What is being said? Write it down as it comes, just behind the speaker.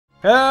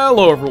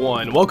Hello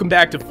everyone, welcome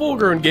back to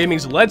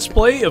FullGrownGaming's Let's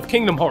Play of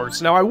Kingdom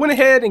Hearts. Now I went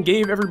ahead and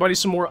gave everybody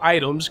some more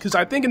items, because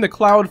I think in the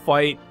Cloud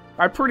fight,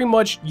 I pretty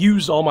much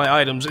used all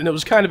my items, and it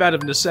was kind of out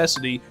of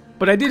necessity.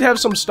 But I did have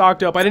some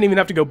stocked up, I didn't even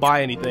have to go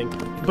buy anything.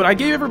 But I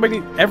gave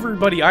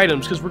everybody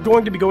items, because we're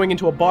going to be going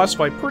into a boss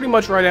fight pretty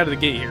much right out of the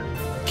gate here.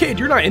 Kid,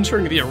 you're not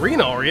entering the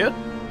arena, are you?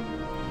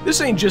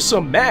 This ain't just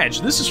some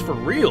match, this is for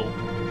real.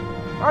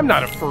 I'm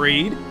not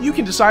afraid. You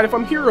can decide if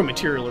I'm hero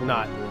material or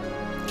not.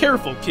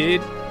 Careful, kid.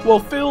 Well,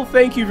 Phil,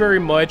 thank you very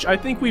much. I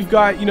think we've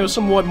got,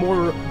 somewhat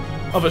more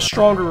of a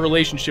stronger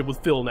relationship with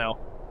Phil now.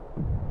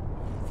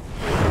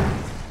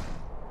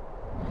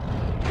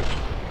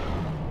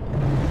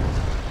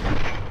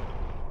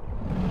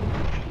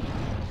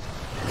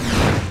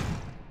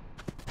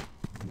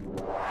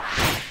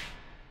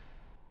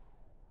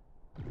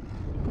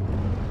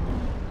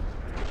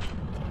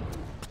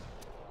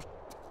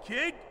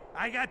 Kid,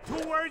 I got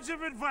 2 words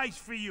of advice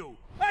for you.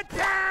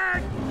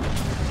 Attack!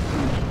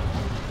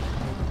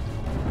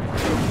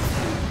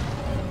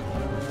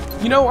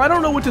 I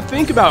don't know what to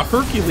think about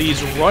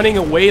Hercules running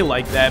away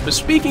like that, but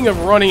speaking of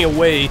running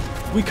away,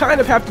 we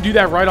kind of have to do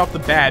that right off the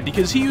bat,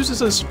 because he uses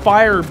this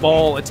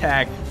fireball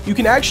attack. You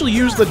can actually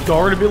use the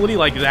guard ability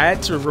like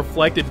that to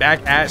reflect it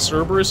back at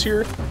Cerberus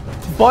here,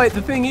 but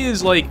the thing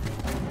is,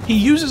 he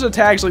uses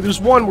attacks,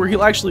 there's one where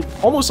he'll actually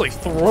almost,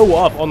 throw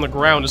up on the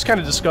ground. It's kind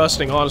of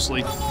disgusting,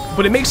 honestly,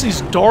 but it makes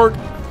these dark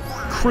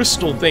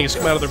crystal things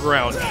come out of the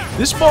ground.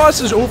 This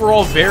boss is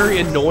overall very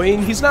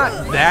annoying. He's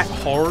not that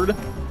hard.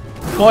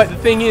 But the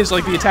thing is,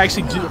 the attacks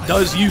he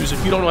does use,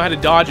 if you don't know how to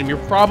dodge him, you're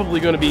probably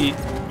going to be,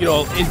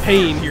 in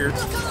pain here.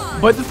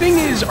 But the thing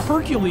is,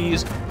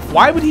 Hercules,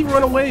 why would he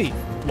run away?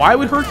 Why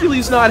would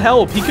Hercules not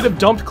help? He could have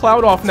dumped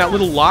Cloud off in that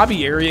little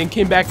lobby area and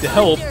came back to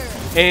help.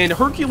 And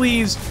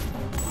Hercules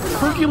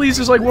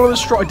is one of the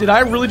strong... Did I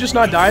really just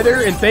not die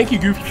there? And thank you,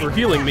 Goofy, for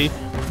healing me.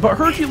 But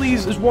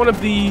Hercules is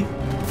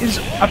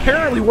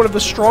apparently one of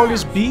the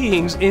strongest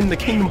beings in the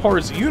Kingdom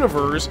Hearts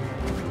universe,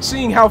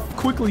 seeing how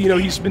quickly,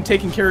 he's been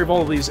taking care of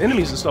all of these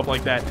enemies and stuff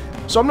like that.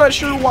 So I'm not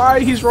sure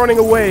why he's running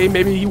away.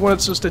 Maybe he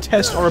wants us to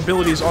test our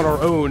abilities on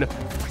our own.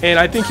 And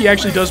I think he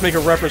actually does make a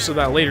reference to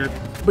that later.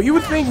 But you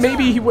would think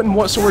maybe he wouldn't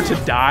want Sora to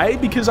die,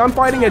 because I'm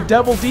fighting a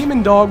devil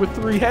demon dog with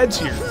 3 heads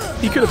here.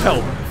 He could have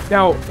helped.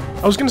 Now,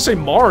 I was going to say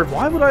Marv.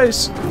 Why would I...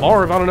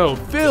 Marv, I don't know.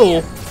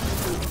 Phil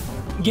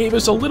gave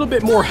us a little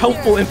bit more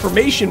helpful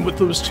information with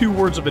those 2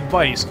 words of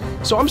advice.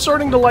 So I'm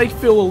starting to like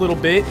Phil a little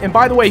bit. And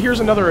by the way,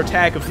 here's another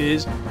attack of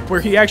his, where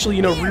he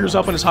actually, rears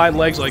up on his hind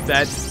legs like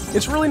that.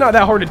 It's really not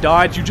that hard to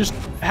dodge, you just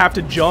have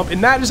to jump,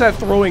 and that is that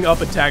throwing up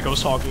attack I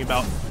was talking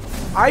about.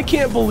 I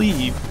can't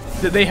believe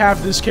that they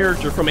have this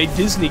character from a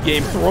Disney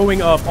game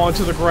throwing up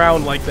onto the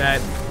ground like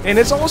that. And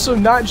it's also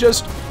not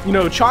just,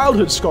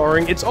 childhood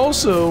scarring, it's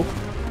also,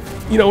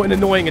 an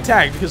annoying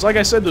attack, because like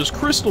I said, those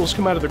crystals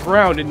come out of the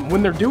ground, and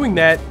when they're doing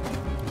that,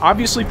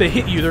 obviously if they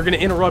hit you, they're going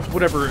to interrupt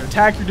whatever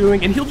attack you're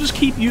doing, and he'll just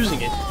keep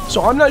using it.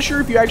 So I'm not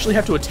sure if you actually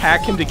have to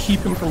attack him to keep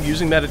him from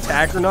using that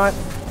attack or not,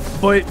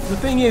 but the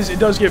thing is, it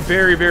does get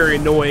very, very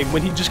annoying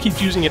when he just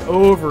keeps using it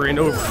over and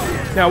over.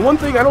 Now, one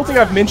thing, I don't think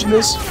I've mentioned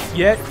this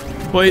yet,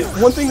 but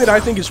one thing that I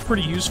think is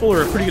pretty useful,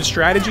 or a pretty good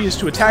strategy, is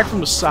to attack from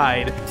the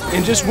side.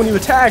 And just when you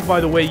attack, by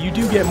the way, you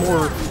do get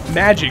more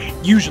magic,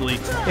 usually.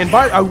 And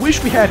I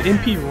wish we had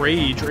MP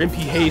Rage or MP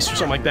Haste or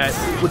something like that,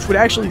 which would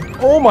actually...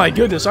 Oh my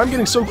goodness, I'm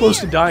getting so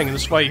close to dying in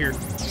this fight here.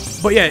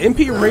 But yeah,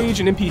 MP Rage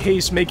and MP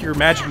Haste make your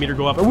magic meter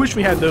go up. I wish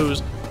we had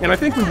those, and I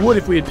think we would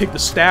if we had picked the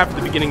staff at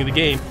the beginning of the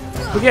game.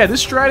 But yeah,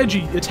 this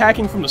strategy,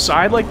 attacking from the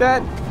side like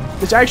that,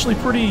 is actually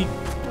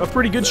a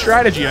pretty good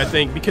strategy, I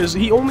think, because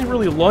he only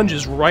really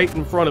lunges right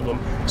in front of him.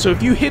 So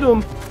if you hit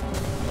him...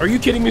 Are you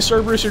kidding me,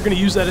 Cerberus? You're going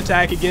to use that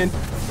attack again?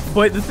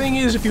 But the thing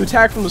is, if you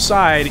attack from the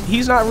side,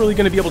 he's not really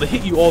going to be able to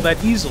hit you all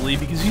that easily,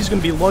 because he's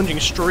going to be lunging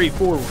straight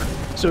forward.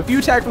 So if you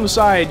attack from the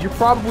side, you're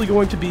probably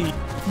going to be...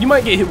 You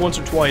might get hit once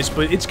or twice,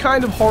 but it's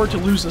kind of hard to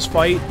lose this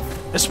fight,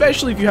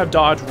 especially if you have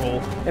dodge roll.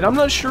 And I'm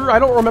not sure, I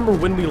don't remember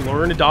when we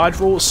learned a dodge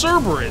roll.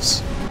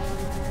 Cerberus!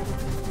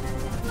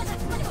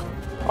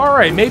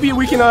 Alright, maybe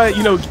we can,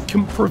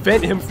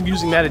 prevent him from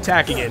using that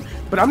attack again.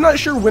 But I'm not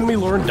sure when we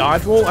learned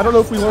dodge roll. I don't know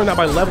if we learned that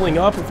by leveling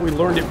up, if we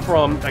learned it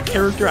from a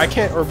character,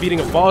 or beating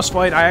a boss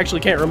fight, I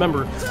actually can't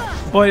remember.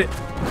 But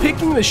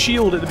picking the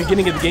shield at the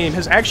beginning of the game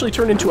has actually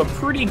turned into a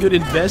pretty good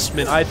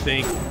investment, I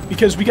think,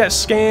 because we got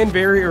scan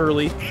very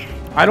early.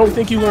 I don't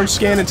think you learn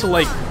scan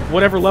until,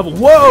 whatever level.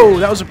 Whoa!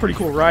 That was a pretty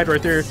cool ride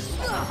right there.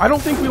 I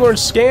don't think we learned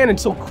scan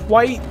until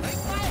quite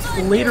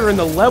later in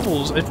the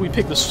levels if we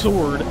pick the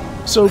sword.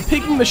 So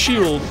picking the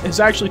shield has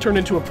actually turned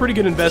into a pretty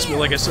good investment,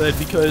 like I said,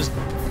 because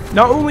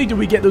not only do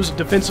we get those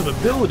defensive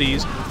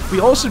abilities, we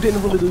also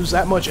didn't really lose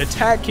that much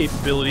attack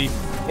capability,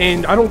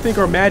 and I don't think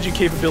our magic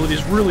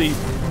capabilities really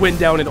went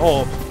down at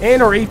all.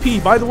 And our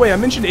AP, by the way, I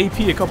mentioned AP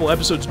a couple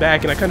episodes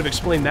back, and I kind of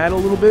explained that a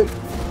little bit.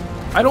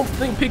 I don't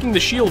think picking the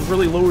shield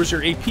really lowers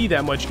your AP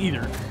that much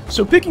either.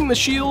 So picking the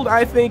shield,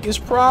 I think, is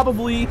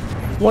probably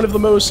one of the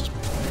most,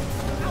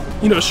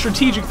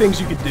 strategic things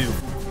you could do.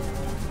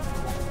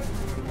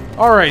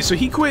 Alright, so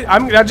he quit.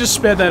 I just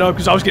sped that up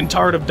because I was getting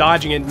tired of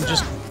dodging it and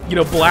just, you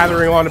know,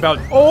 blathering on about,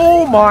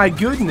 oh my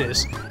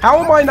goodness,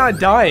 how am I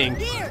not dying?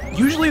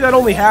 Usually that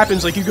only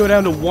happens, like, you go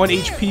down to 1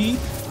 HP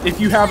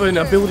if you have an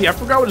ability, I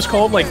forgot what it's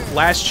called, like,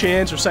 last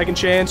chance or second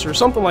chance or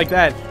something like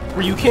that,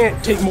 where you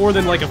can't take more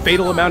than, like, a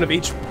fatal amount of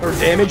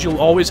damage, you'll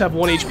always have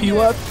 1 HP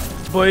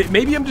left. But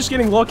maybe I'm just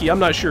getting lucky, I'm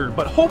not sure.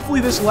 But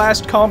hopefully this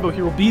last combo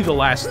here will be the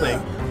last thing.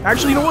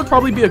 Actually, you know what would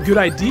probably be a good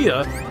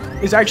idea?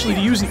 Is actually to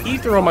use an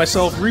ether on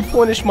myself,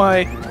 replenish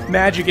my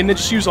magic, and then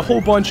just use a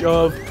whole bunch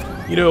of,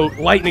 you know,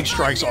 lightning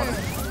strikes on him.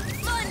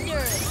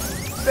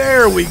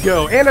 There we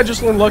go. And I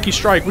just learned Lucky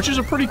Strike, which is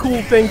a pretty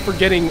cool thing for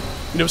getting, you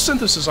know,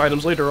 synthesis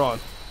items later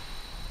on.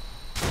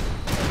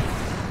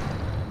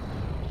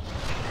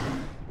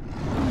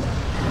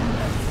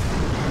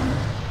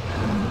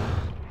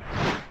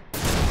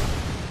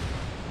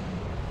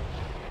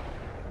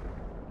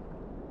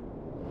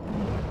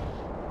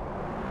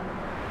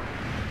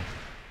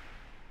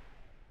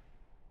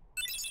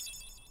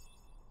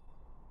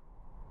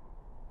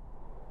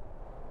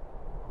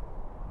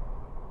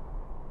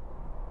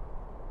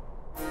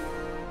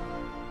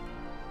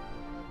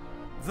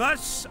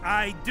 Thus,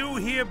 I do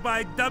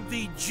hereby dub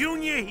thee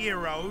junior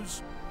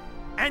heroes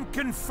and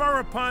confer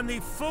upon thee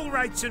full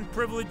rights and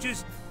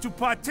privileges to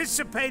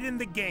participate in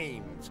the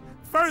games.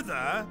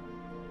 Further...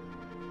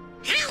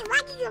 Hey,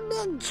 what do you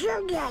mean,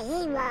 junior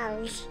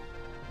heroes?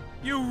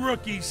 You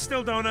rookies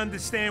still don't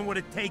understand what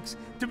it takes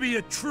to be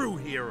a true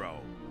hero.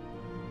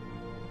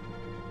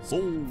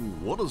 So,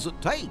 what does it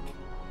take?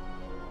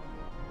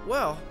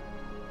 Well,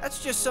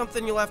 that's just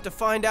something you'll have to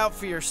find out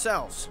for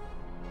yourselves.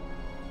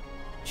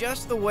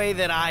 Just the way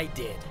that I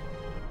did.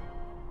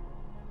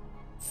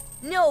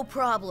 No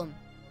problem.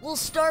 We'll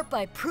start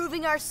by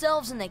proving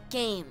ourselves in the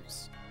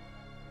games.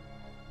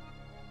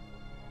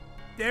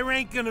 There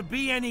ain't gonna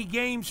be any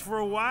games for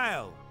a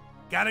while.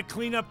 Gotta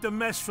clean up the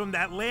mess from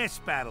that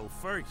last battle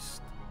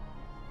first.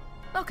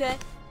 Okay,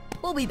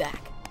 we'll be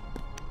back.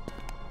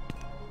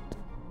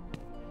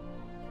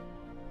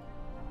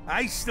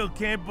 I still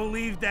can't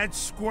believe that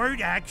squirt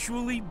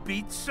actually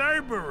beat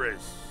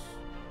Cerberus.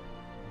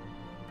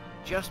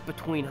 Just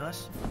between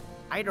us,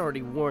 I'd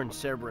already worn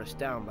Cerberus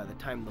down by the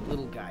time the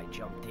little guy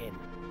jumped in.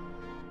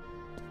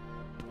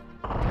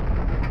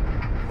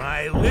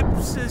 My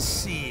lips are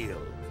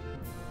sealed.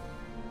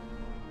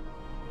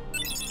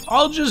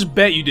 I'll just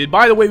bet you did.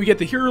 By the way, we get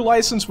the hero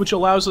license, which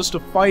allows us to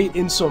fight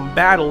in some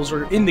battles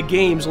or in the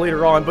games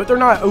later on, but they're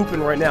not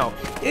open right now.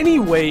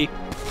 Anyway,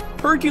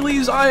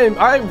 Hercules,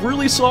 I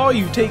really saw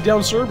you take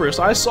down Cerberus.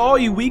 I saw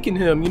you weaken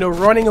him, you know,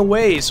 running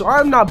away, so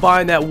I'm not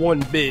buying that one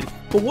bit.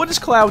 But what is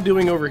Cloud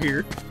doing over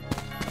here?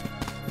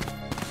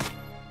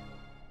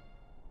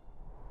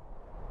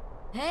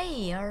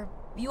 Hey, are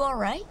you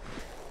alright?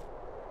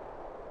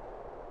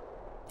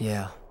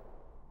 Yeah.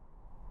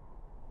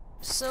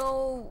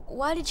 So,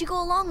 why did you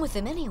go along with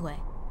him anyway?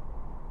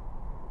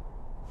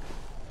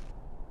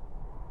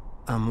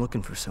 I'm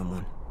looking for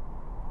someone.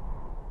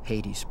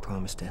 Hades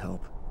promised to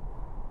help.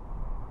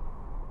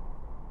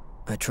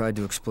 I tried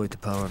to exploit the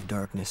power of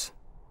darkness,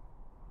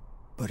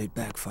 but it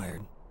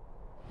backfired.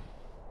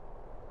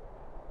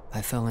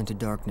 I fell into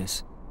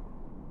darkness,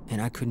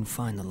 and I couldn't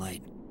find the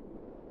light.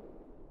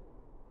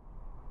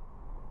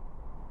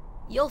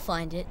 You'll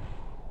find it.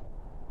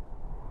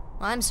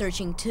 I'm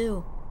searching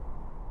too.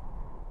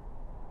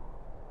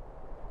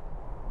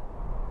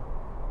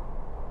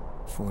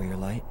 For your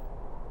light?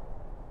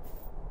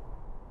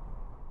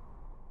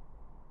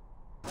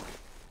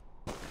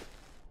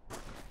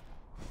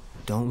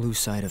 Don't lose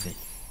sight of it.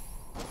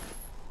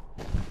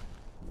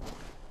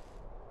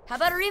 How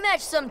about a rematch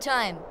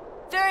sometime?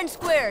 Fair and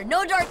square,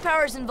 no dark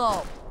powers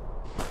involved.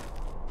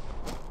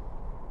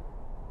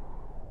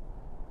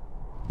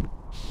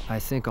 I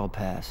think I'll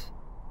pass.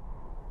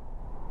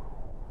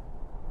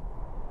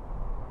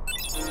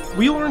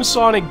 We learned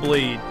Sonic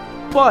Blade,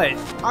 but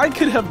I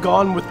could have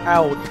gone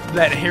without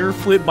that hair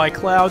flip by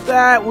Cloud.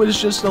 That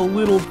was just a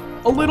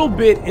little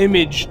bit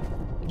image,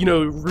 you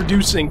know,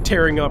 reducing,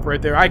 tearing up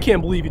right there. I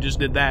can't believe you just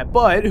did that.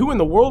 But who in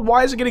the world?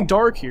 Why is it getting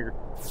dark here?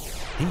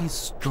 He's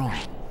strong.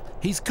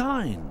 He's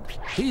kind.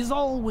 He's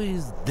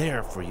always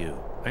there for you.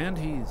 And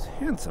he's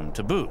handsome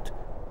to boot.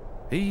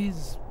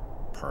 He's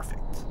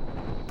perfect.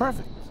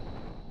 Perfect.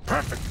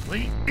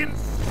 Perfectly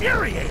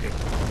infuriating.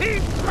 He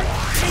makes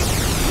me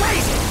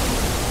crazy.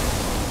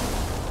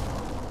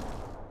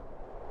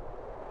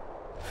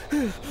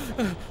 Wait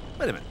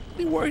a minute. What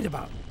are you worried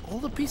about? All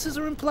the pieces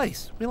are in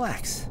place.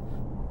 Relax.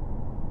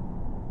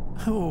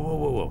 Whoa, whoa,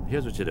 whoa, whoa.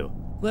 Here's what you do.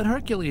 Let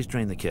Hercules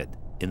train the kid.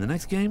 In the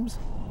next games,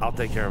 I'll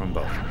take care of them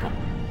both.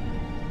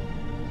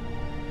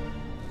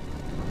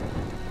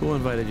 Who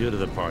invited you to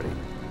the party?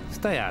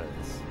 Stay out of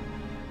this.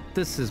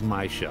 This is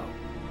my show.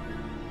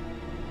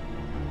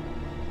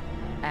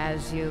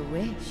 As you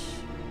wish.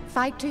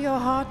 Fight to your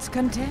heart's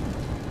content.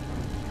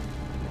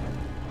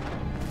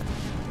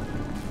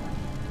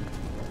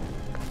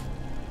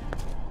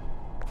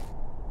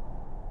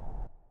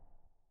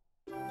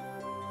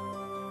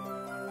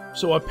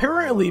 So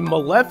apparently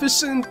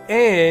Maleficent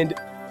and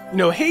you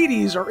know,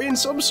 Hades are in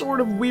some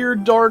sort of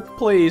weird dark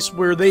place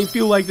where they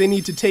feel like they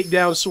need to take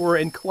down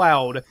Sora and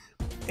Cloud.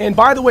 And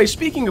by the way,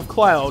 speaking of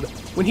Cloud,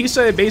 when he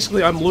said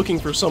basically I'm looking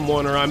for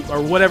someone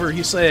or whatever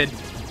he said,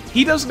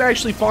 he doesn't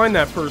actually find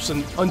that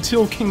person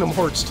until Kingdom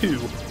Hearts 2.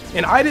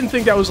 And I didn't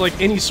think that was like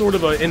any sort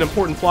of an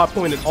important plot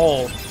point at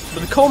all.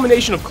 But the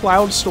culmination of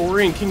Cloud's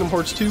story in Kingdom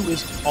Hearts 2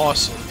 is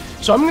awesome.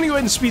 So I'm going to go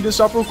ahead and speed this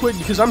up real quick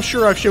because I'm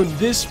sure I've shown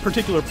this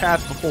particular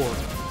path before.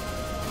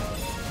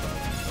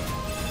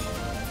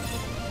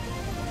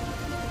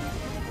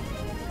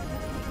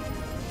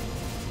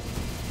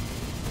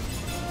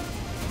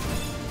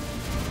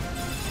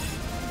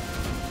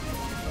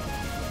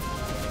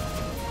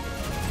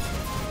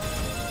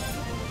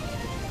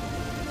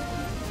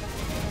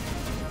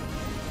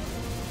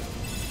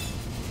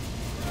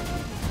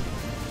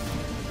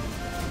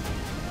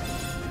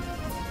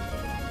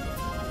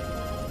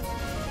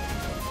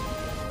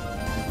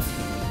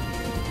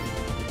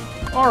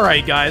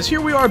 Alright guys,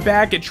 here we are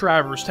back at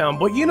Traverse Town,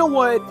 but you know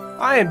what?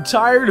 I am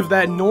tired of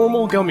that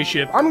normal gummy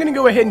ship. I'm gonna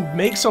go ahead and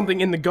make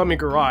something in the gummy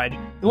garage.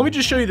 And let me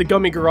just show you the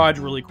gummy garage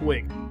really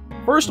quick.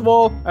 First of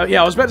all,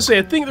 yeah, I was about to say,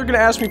 I think they're gonna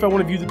ask me if I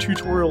want to view the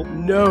tutorial.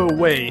 No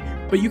way.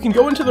 But you can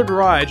go into the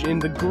garage,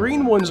 and the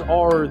green ones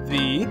are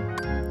the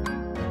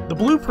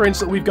blueprints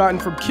that we've gotten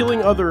from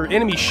killing other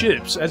enemy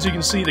ships. As you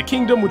can see, the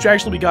Kingdom, which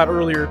actually we got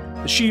earlier,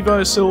 the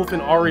Shiva, Sylph,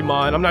 and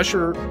Ahriman. I'm not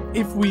sure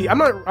if I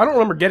don't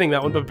remember getting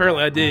that one, but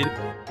apparently I did.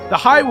 The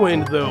High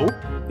Wind, though,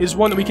 is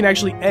one that we can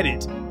actually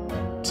edit.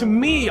 To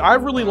me, I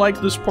really liked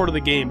this part of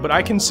the game, but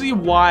I can see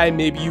why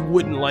maybe you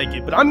wouldn't like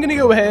it. But I'm gonna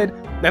go ahead,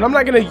 and I'm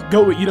not gonna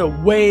go, you know,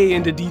 way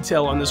into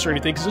detail on this or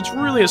anything, because it's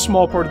really a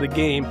small part of the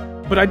game.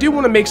 But I do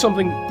want to make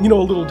something, you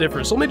know, a little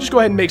different. So let me just go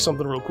ahead and make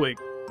something real quick.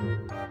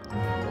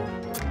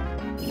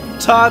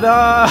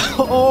 Ta-da!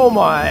 Oh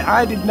my,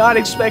 I did not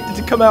expect it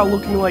to come out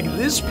looking like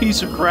this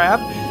piece of crap.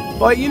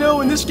 But, you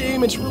know, in this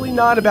game, it's really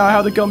not about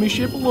how the gummy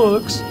ship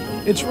looks.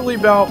 It's really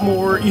about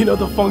more, you know,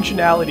 the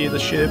functionality of the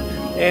ship.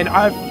 And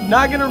I'm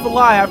not gonna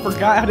lie, I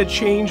forgot how to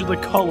change the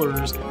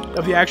colors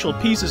of the actual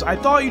pieces. I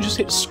thought you just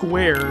hit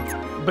square,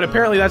 but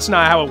apparently that's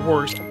not how it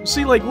works.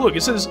 See, like, look,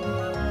 it says...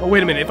 Oh,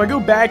 wait a minute. If I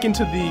go back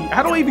into the...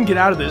 How do I even get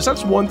out of this?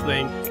 That's one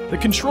thing. The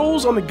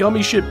controls on the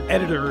gummy ship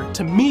editor,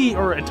 to me,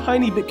 are a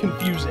tiny bit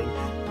confusing.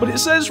 But it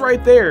says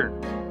right there,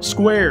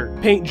 square,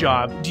 paint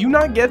job. Do you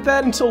not get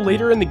that until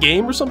later in the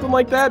game or something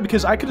like that?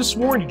 Because I could have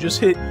sworn you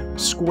just hit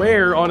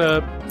square on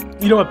a...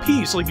 you know, a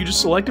piece. Like, you just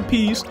select a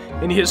piece,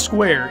 and you hit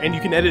square, and you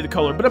can edit the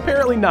color, but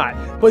apparently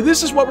not. But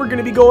this is what we're going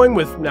to be going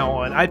with now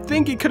on. I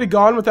think it could have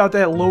gone without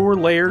that lower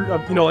layer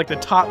of, you know, like the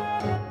top...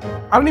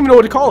 I don't even know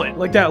what to call it.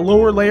 Like, that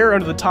lower layer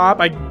under the top,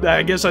 I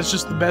guess that's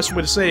just the best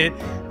way to say it.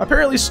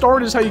 Apparently,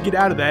 start is how you get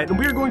out of that, and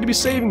we are going to be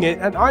saving it,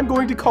 and I'm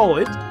going to call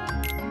it...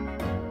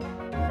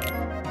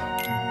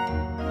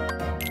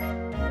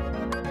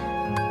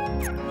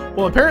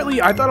 Well,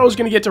 apparently, I thought I was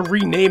going to get to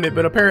rename it,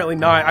 but apparently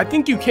not. I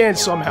think you can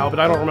somehow, but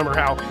I don't remember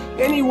how.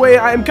 Anyway,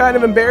 I am kind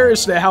of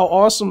embarrassed at how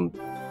awesome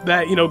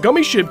that, you know,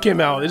 gummy ship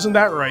came out. Isn't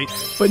that right?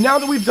 But now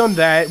that we've done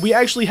that, we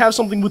actually have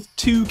something with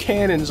 2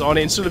 cannons on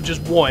it instead of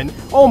just 1.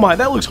 Oh my,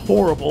 that looks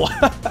horrible.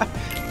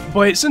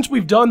 But since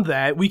we've done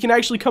that, we can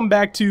actually come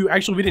back to...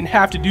 Actually, we didn't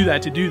have to do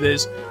that to do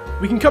this.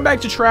 We can come back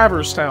to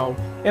Traverse Town,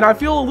 and I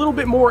feel a little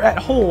bit more at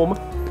home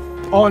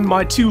on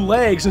my 2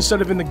 legs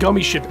instead of in the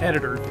gummy ship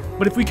editor.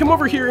 But if we come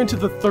over here into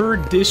the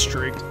 3rd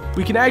district,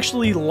 we can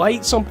actually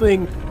light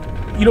something,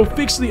 you know,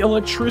 fix the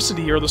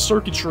electricity or the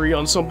circuitry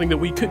on something that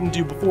we couldn't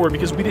do before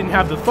because we didn't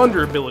have the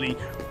thunder ability.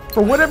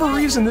 For whatever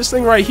reason, this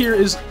thing right here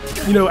is,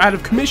 you know, out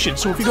of commission.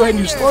 So if we go ahead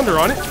and use thunder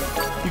on it,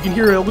 you can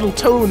hear a little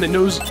tone that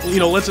knows, you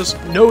know, lets us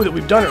know that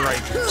we've done it right.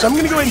 So I'm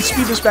going to go ahead and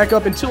speed this back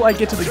up until I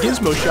get to the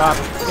Gizmo shop,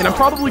 and I'm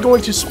probably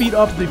going to speed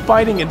up the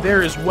fighting in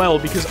there as well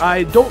because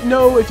I don't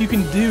know if you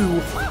can do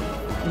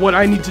what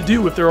I need to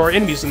do if there are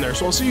enemies in there.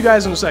 So I'll see you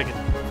guys in a second.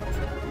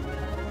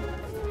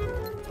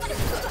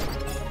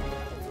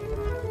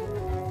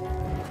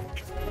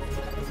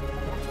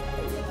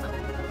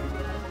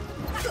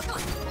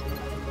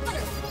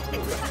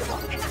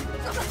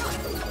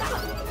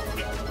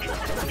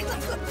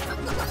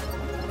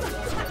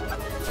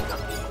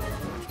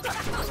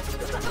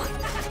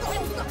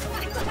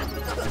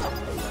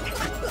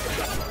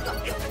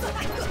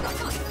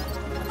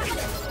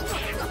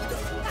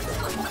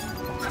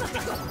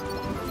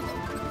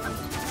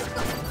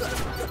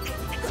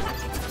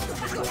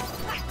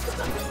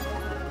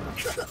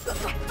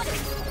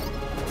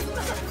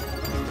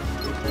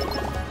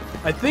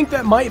 I think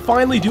that might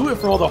finally do it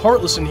for all the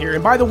Heartless in here.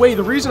 And by the way,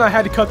 the reason I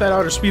had to cut that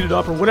out or speed it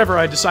up or whatever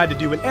I decide to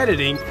do in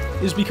editing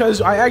is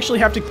because I actually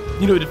have to,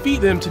 you know,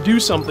 defeat them to do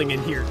something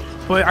in here.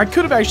 But I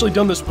could have actually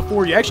done this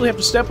before. You actually have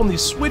to step on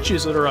these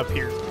switches that are up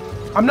here.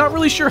 I'm not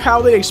really sure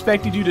how they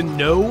expected you to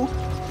know,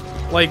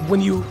 like, when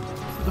you...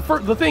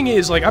 The thing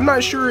is, like, I'm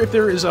not sure if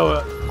there is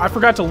a... I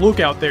forgot to look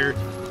out there.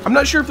 I'm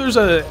not sure if there's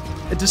a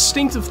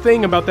distinctive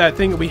thing about that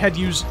thing that we had to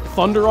use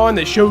thunder on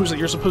that shows that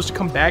you're supposed to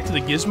come back to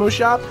the Gizmo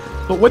shop.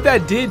 But what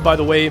that did, by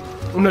the way,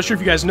 I'm not sure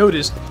if you guys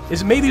noticed,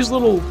 is it made these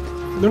little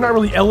they're not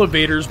really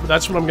elevators, but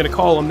that's what I'm going to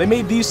call them. They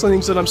made these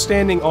things that I'm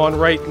standing on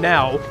right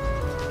now,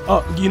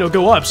 you know,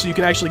 go up so you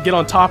can actually get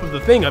on top of the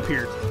thing up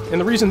here. And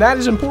the reason that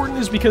is important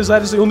is because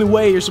that is the only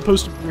way you're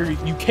supposed to,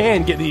 you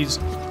can get these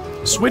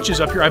switches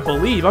up here, I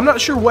believe. I'm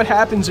not sure what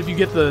happens if you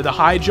get the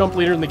high jump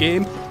later in the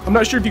game. I'm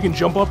not sure if you can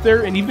jump up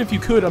there, and even if you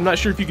could, I'm not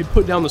sure if you could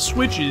put down the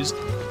switches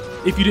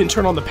if you didn't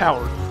turn on the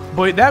power.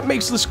 But that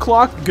makes this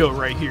clock go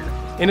right here.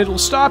 And it'll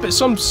stop at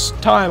some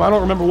time. I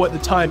don't remember what the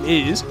time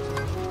is.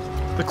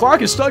 The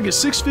clock is stuck at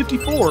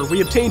 6:54.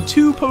 We obtained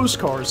 2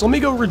 postcards. Let me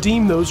go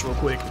redeem those real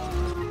quick.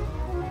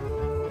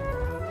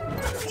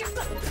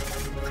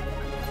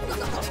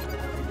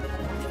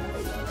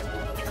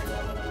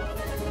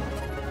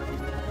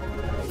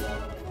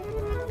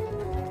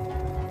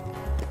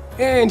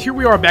 And here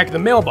we are back at the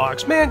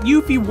mailbox. Man,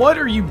 Yuffie, what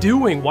are you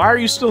doing? Why are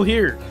you still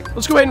here?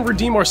 Let's go ahead and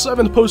redeem our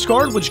 7th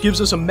postcard, which gives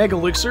us a Mega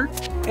Elixir,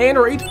 and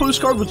our 8th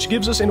postcard, which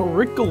gives us an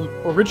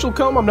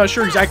Aurichalcum. I'm not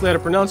sure exactly how to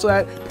pronounce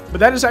that, but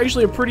that is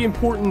actually a pretty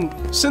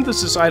important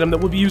synthesis item that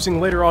we'll be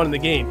using later on in the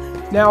game.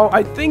 Now,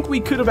 I think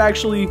we could have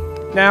actually...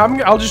 Nah,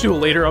 I'll just do it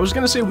later. I was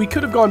going to say we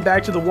could have gone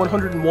back to the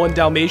 101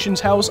 Dalmatians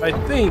house, I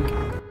think,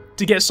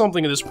 to get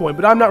something at this point,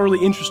 but I'm not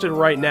really interested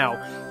right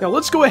now. Now,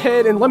 let's go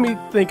ahead and let me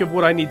think of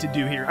what I need to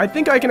do here. I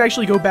think I can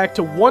actually go back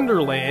to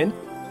Wonderland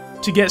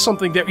to get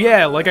something there.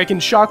 Yeah, like I can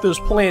shock those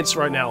plants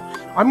right now.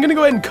 I'm gonna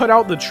go ahead and cut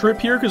out the trip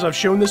here because I've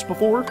shown this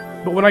before,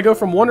 but when I go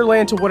from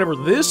Wonderland to whatever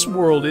this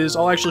world is,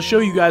 I'll actually show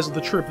you guys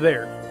the trip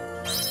there.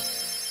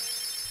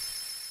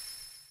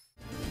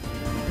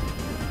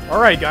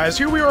 Alright guys,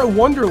 here we are at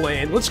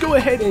Wonderland. Let's go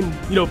ahead and,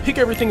 you know, pick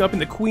everything up in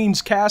the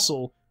Queen's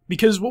Castle,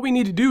 because what we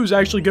need to do is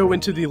actually go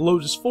into the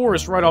Lotus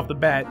Forest right off the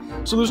bat,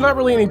 so there's not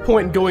really any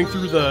point in going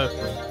through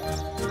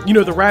the, you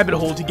know, the rabbit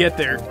hole to get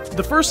there.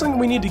 The first thing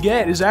we need to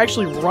get is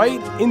actually right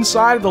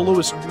inside of the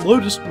Lotus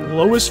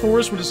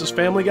Forest, what is this,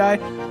 Family Guy?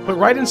 But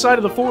right inside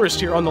of the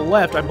forest here on the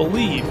left, I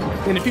believe.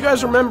 And if you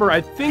guys remember,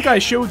 I think I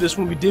showed this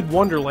when we did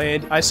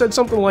Wonderland. I said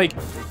something like,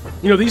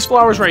 you know, these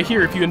flowers right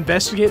here, if you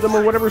investigate them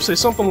or whatever, say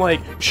something like,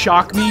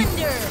 shock me.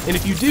 And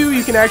if you do,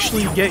 you can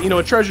actually get, you know,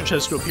 a treasure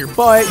chest up here.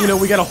 But, you know,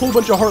 we got a whole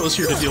bunch of Heartless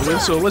here to deal with,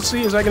 so let's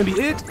see, is that going to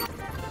be it?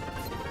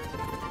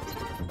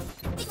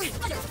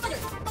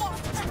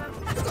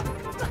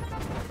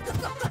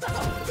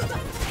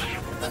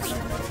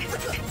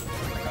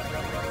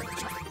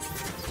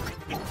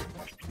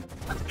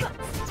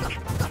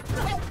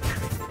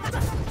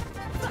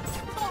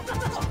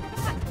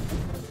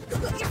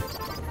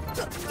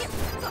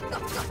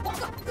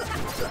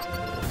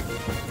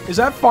 Is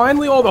that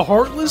finally all the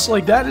Heartless?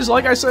 Like, that is,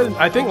 like I said,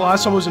 I think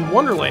last time I was in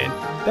Wonderland,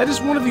 that is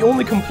one of the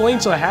only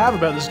complaints I have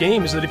about this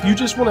game, is that if you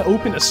just want to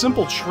open a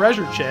simple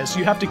treasure chest,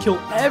 you have to kill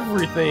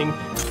everything,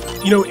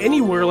 you know,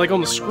 anywhere, like on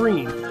the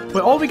screen.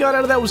 But all we got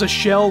out of that was a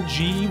Shell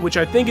G, which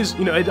I think is,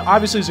 you know, it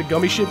obviously is a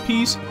gummy ship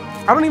piece.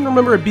 I don't even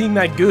remember it being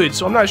that good,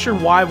 so I'm not sure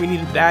why we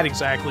needed that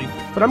exactly.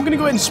 But I'm going to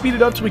go ahead and speed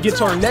it up till we get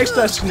to our next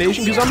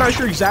destination, because I'm not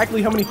sure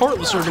exactly how many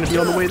Heartless are going to be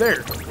on the way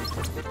there.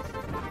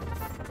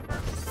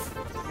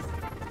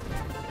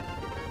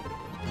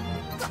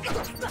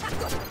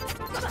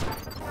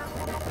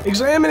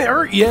 Examine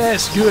it.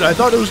 Yes, good. I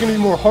thought there was going to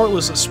be more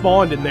Heartless that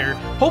spawned in there.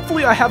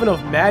 Hopefully I have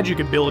enough magic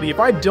ability. If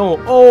I don't,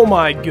 oh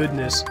my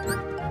goodness.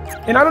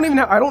 And I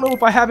don't know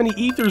if I have any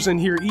ethers in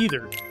here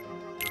either.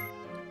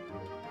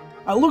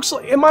 It looks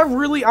like, I'm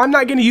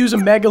not going to use a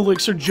Mega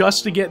Elixir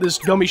just to get this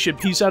gummy ship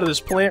piece out of this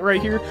plant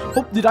right here.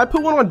 Did I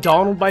put one on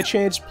Donald by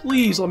chance?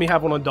 Please let me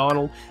have one on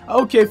Donald.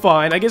 Okay,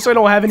 fine. I guess I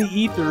don't have any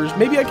ethers.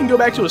 Maybe I can go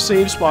back to a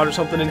save spot or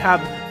something and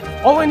have,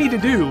 all I need to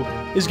do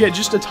is get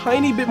just a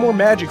tiny bit more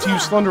magic to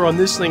use Thunder on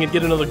this thing and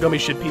get another gummy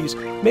ship piece.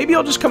 Maybe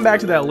I'll just come back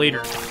to that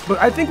later. But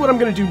I think what I'm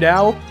going to do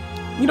now,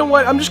 you know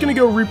what, I'm just going to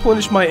go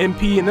replenish my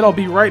MP and then I'll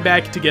be right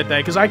back to get that,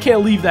 because I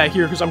can't leave that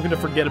here because I'm going to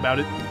forget about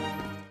it.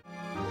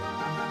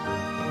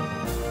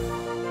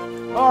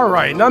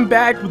 Alright, and I'm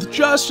back with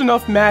just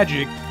enough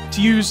magic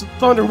to use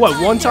Thunder,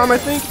 what, one time I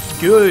think?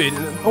 Good.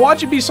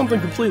 Watch it be something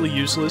completely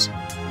useless.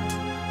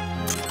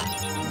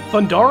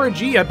 Thundara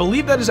G, I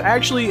believe that is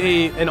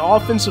actually an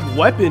offensive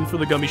weapon for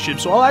the gummy ship,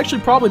 so I'll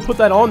actually probably put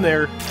that on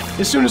there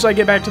as soon as I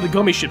get back to the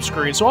gummy ship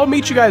screen. So I'll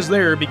meet you guys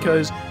there,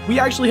 because we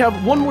actually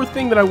have one more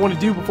thing that I want to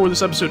do before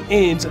this episode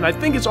ends, and I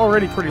think it's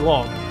already pretty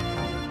long.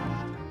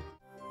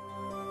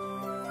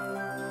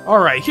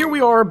 Alright, here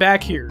we are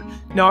back here.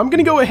 Now I'm going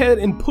to go ahead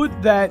and put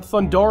that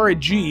Thundara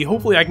G,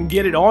 hopefully I can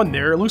get it on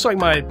there. It looks like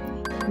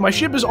my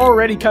ship is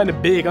already kind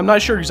of big, I'm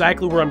not sure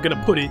exactly where I'm going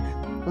to put it.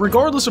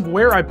 Regardless of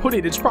where I put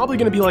it, it's probably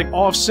going to be like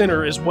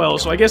off-center as well,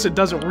 so I guess it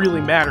doesn't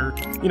really matter.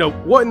 You know,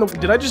 what in the...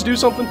 Did I just do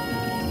something?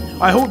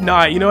 I hope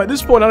not. You know, at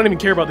this point I don't even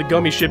care about the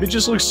gummy ship. It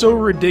just looks so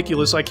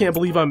ridiculous. I can't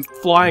believe I'm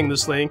flying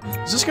this thing.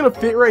 Is this going to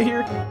fit right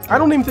here? I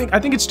don't even think... I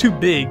think it's too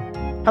big.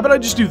 How about I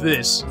just do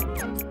this?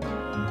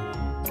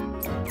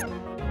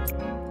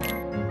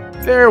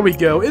 There we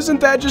go. Isn't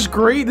that just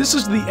great? This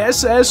is the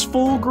SS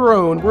Full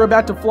Grown. We're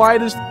about to fly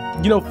this...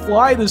 You know,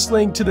 fly this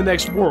thing to the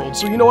next world.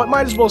 So, you know what,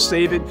 might as well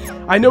save it.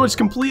 I know it's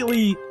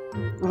completely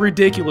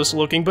ridiculous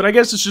looking, but I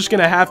guess it's just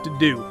gonna have to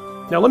do.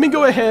 Now let me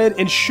go ahead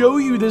and show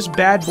you this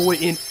bad boy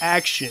in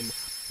action.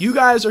 You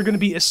guys are going to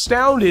be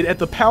astounded at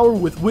the power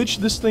with which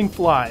this thing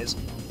flies.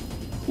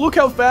 Look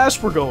how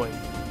fast we're going.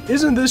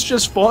 Isn't this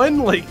just fun?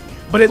 Like,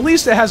 but at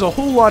least it has a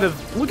whole lot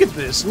of... Look at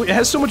this. It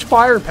has so much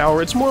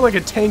firepower. It's more like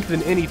a tank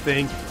than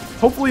anything.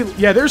 Hopefully...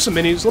 Yeah, there's some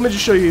minis. Let me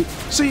just show you.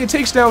 See, it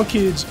takes down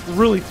kids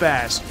really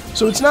fast.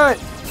 So it's not...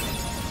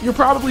 You're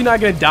probably not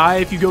going to die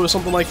if you go with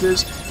something like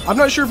this. I'm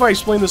not sure if I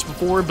explained this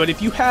before, but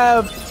if you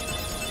have...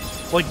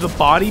 like the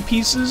body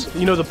pieces,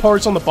 you know, the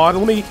parts on the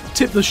bottom. Let me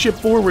tip the ship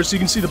forward so you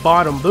can see the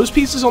bottom. Those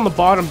pieces on the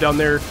bottom down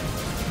there,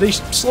 they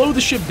slow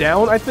the ship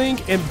down, I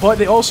think, but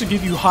they also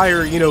give you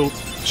higher, you know,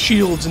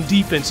 shields and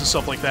defense and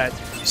stuff like that.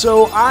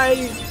 So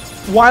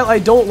while I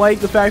don't like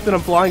the fact that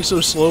I'm flying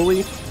so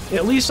slowly,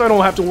 at least I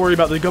don't have to worry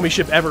about the gummy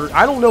ship ever.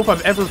 I don't know if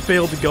I've ever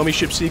failed the gummy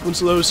ship sequence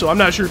though, so I'm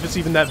not sure if it's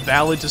even that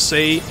valid to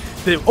say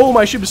that, oh,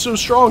 my ship is so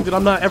strong that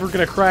I'm not ever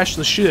going to crash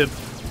the ship.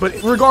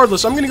 But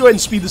regardless, I'm going to go ahead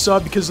and speed this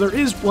up because there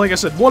is, like I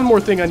said, one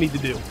more thing I need to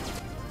do.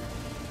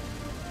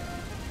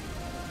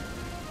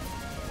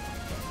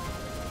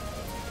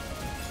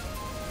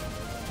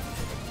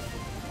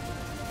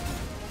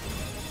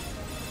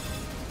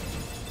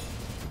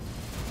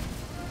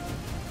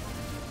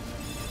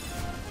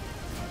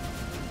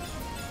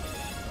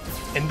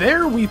 And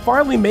there, we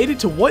finally made it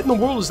to what in the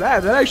world is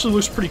that? That actually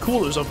looks pretty cool.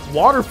 There's a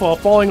waterfall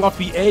falling off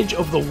the edge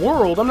of the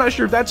world. I'm not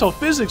sure if that's how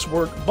physics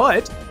work,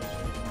 but...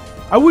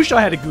 I wish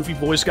I had a goofy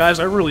voice, guys,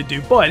 I really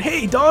do. But,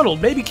 hey,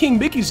 Donald, maybe King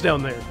Mickey's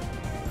down there.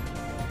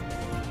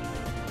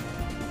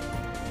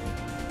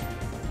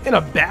 In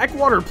a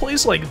backwater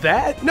place like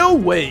that? No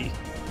way.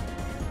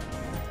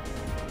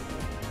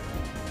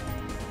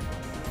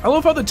 I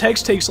love how the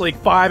text takes like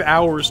 5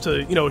 hours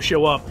to, you know,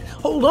 show up.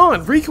 Hold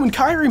on, Riku and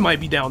Kairi might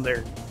be down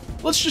there.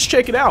 Let's just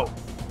check it out.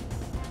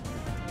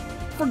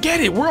 Forget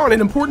it, we're on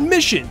an important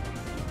mission.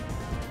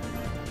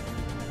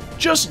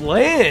 Just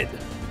land.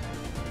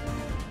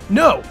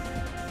 No.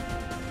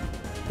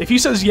 If he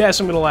says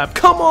yes, I'm gonna laugh.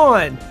 Come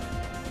on!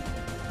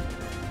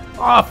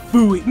 Ah,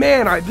 phooey.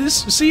 Man,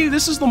 this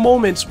is the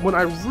moments when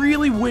I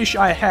really wish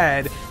I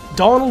had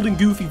Donald and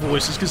Goofy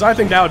voices, because I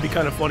think that would be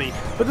kind of funny.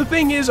 But the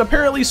thing is,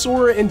 apparently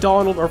Sora and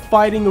Donald are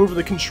fighting over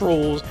the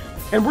controls,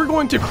 and we're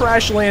going to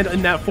crash land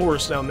in that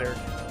forest down there.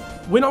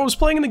 When I was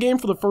playing the game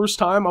for the first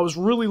time, I was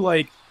really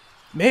like,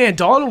 man,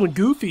 Donald and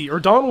Goofy,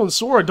 or Donald and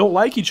Sora don't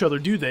like each other,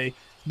 do they?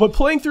 But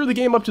playing through the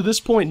game up to this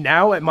point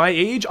now, at my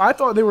age, I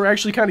thought they were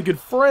actually kind of good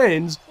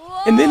friends,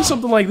 and then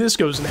something like this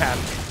goes and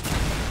happens.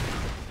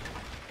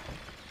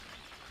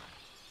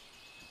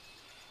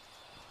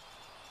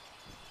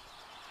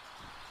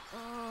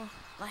 Oh,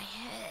 my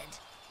head.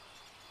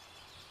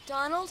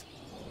 Donald?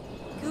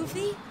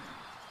 Goofy?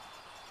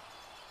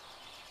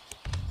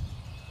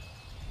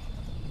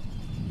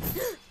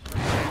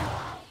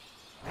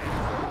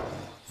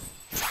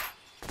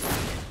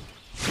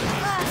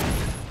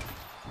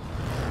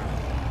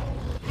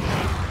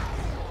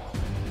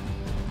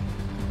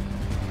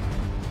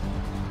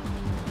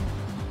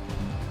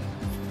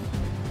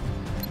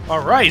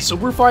 Alright, so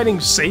we're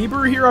fighting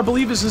Saber here, I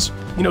believe. Is this,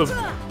 you know,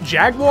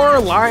 Jaguar?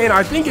 Lion?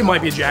 I think it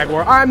might be a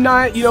Jaguar. I'm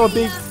not, you know, a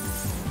big,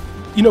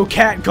 you know,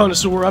 cat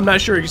connoisseur. I'm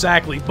not sure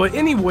exactly. But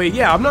anyway,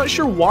 yeah, I'm not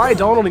sure why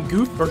Donald and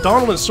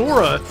Donald and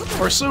Sora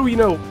are so, you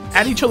know,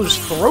 at each other's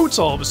throats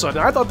all of a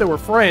sudden. I thought they were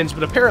friends,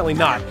 but apparently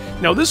not.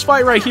 Now, this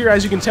fight right here,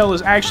 as you can tell,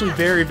 is actually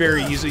very,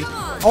 very easy.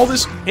 All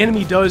this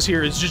enemy does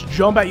here is just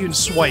jump at you and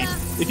swipe.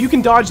 If you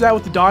can dodge that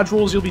with the dodge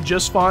rolls, you'll be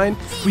just fine.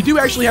 We do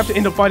actually have to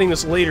end up fighting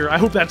this later. I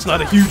hope that's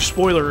not a huge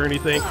spoiler or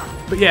anything.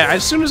 But yeah,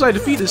 as soon as I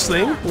defeat this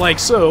thing, like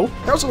so,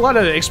 that was a lot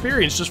of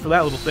experience just for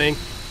that little thing.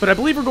 But I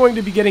believe we're going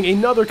to be getting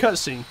another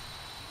cutscene.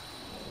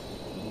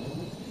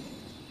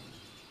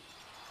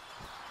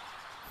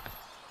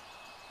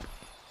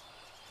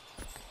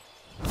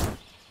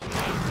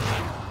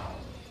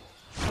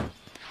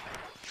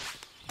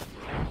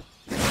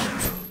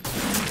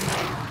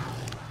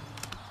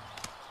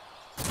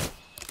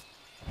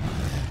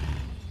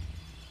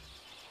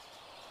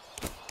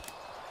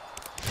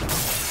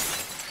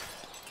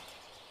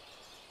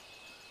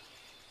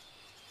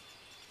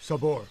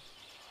 Sabor.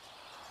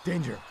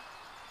 Danger.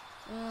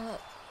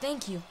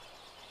 Thank you.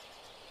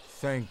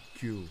 Thank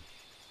you.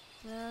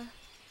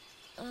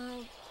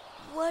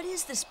 What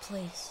is this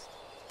place?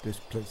 This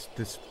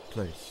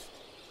place.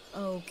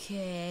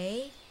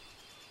 Okay.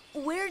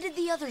 Where did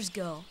the others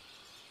go?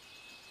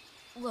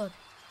 Look,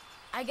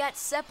 I got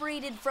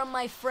separated from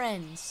my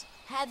friends.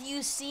 Have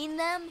you seen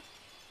them?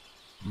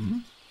 Hmm?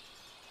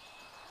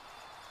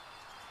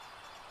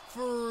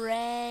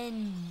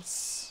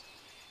 Friends.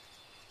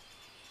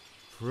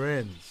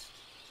 Friends.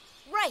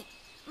 Right,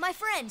 my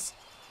friends.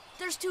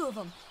 There's two of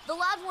them. The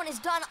loud one is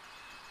Donald.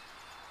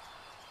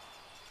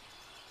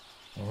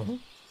 Uh-huh.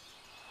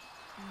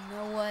 You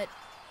know what?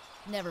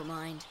 Never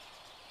mind.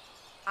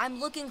 I'm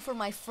looking for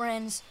my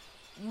friends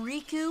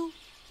Riku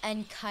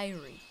and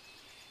Kairi.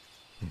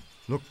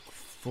 Look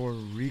for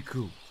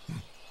Riku.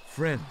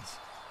 Friends.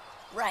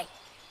 Right.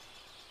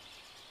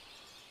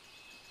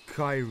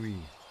 Kairi.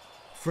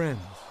 Friends.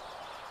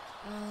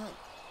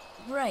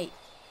 Right.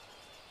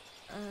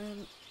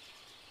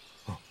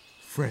 Oh,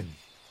 friend,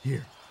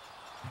 here.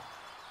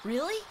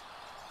 Really?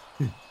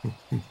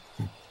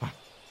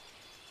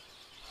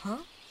 Huh?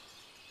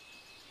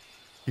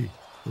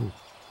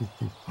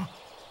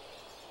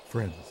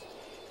 Friends,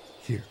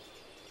 here.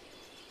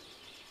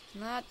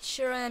 Not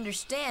sure I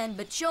understand,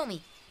 but show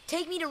me.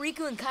 Take me to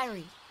Riku and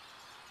Kairi.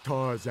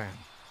 Tarzan.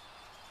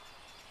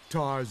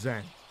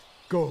 Tarzan,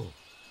 go.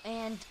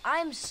 And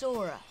I'm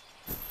Sora.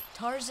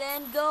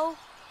 Tarzan go,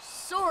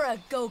 Sora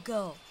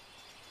go.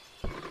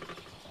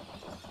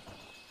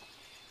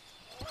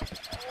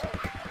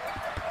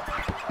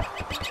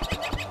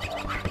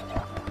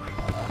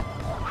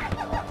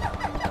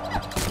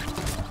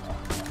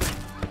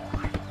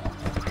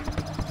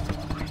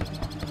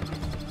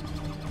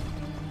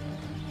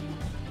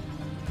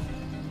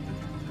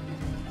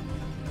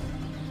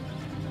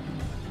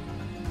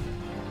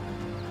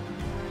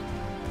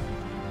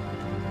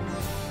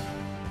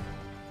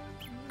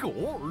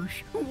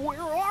 Gosh,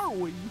 where are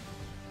we?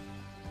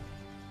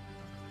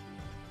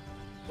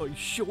 I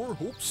sure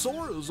hope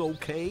Sora's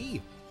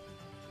okay.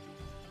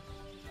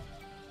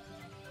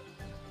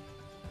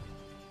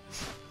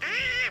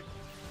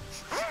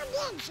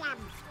 Who needs them?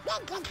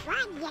 They can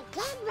find the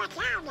kid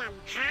without them,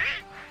 huh?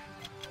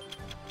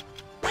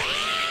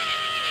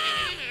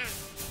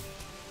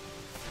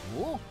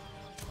 Oh,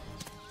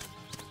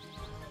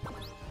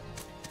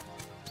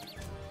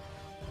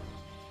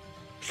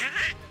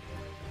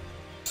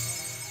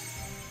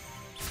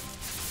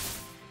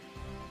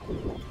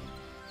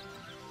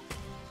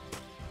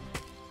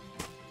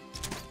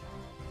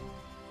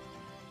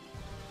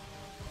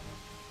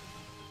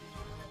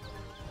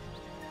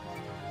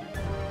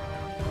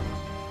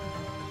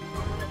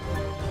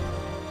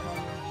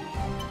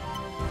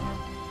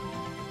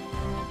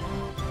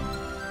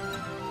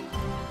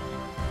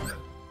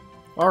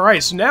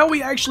 Alright, so now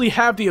we actually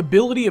have the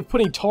ability of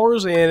putting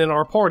Tarzan in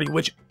our party,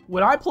 which,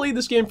 when I played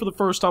this game for the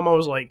first time, I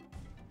was like,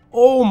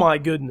 oh my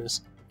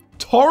goodness.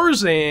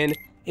 Tarzan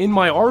in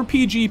my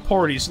RPG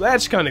party, so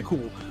that's kind of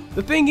cool.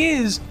 The thing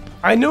is,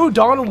 I know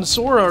Donald and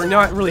Sora are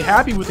not really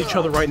happy with each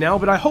other right now,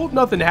 but I hope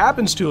nothing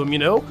happens to them, you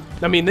know?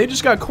 I mean, they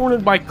just got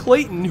cornered by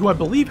Clayton, who I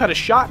believe had a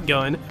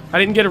shotgun. I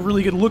didn't get a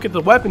really good look at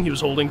the weapon he was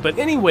holding, but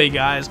anyway,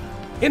 guys,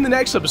 in the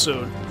next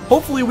episode,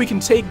 hopefully we can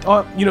take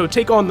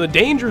on the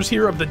dangers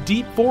here of the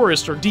deep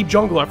forest, or deep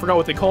jungle, I forgot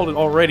what they called it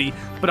already.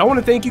 But I want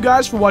to thank you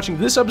guys for watching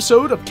this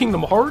episode of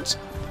Kingdom Hearts.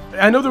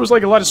 I know there was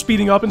like a lot of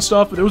speeding up and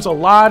stuff, but there was a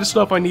lot of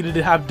stuff I needed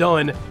to have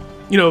done,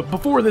 you know,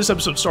 before this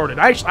episode started.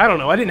 I don't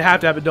know, I didn't have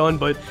to have it done,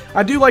 but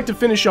I do like to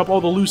finish up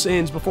all the loose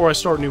ends before I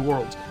start new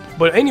worlds.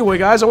 But anyway,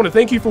 guys, I want to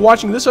thank you for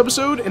watching this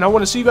episode, and I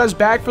want to see you guys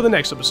back for the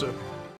next episode.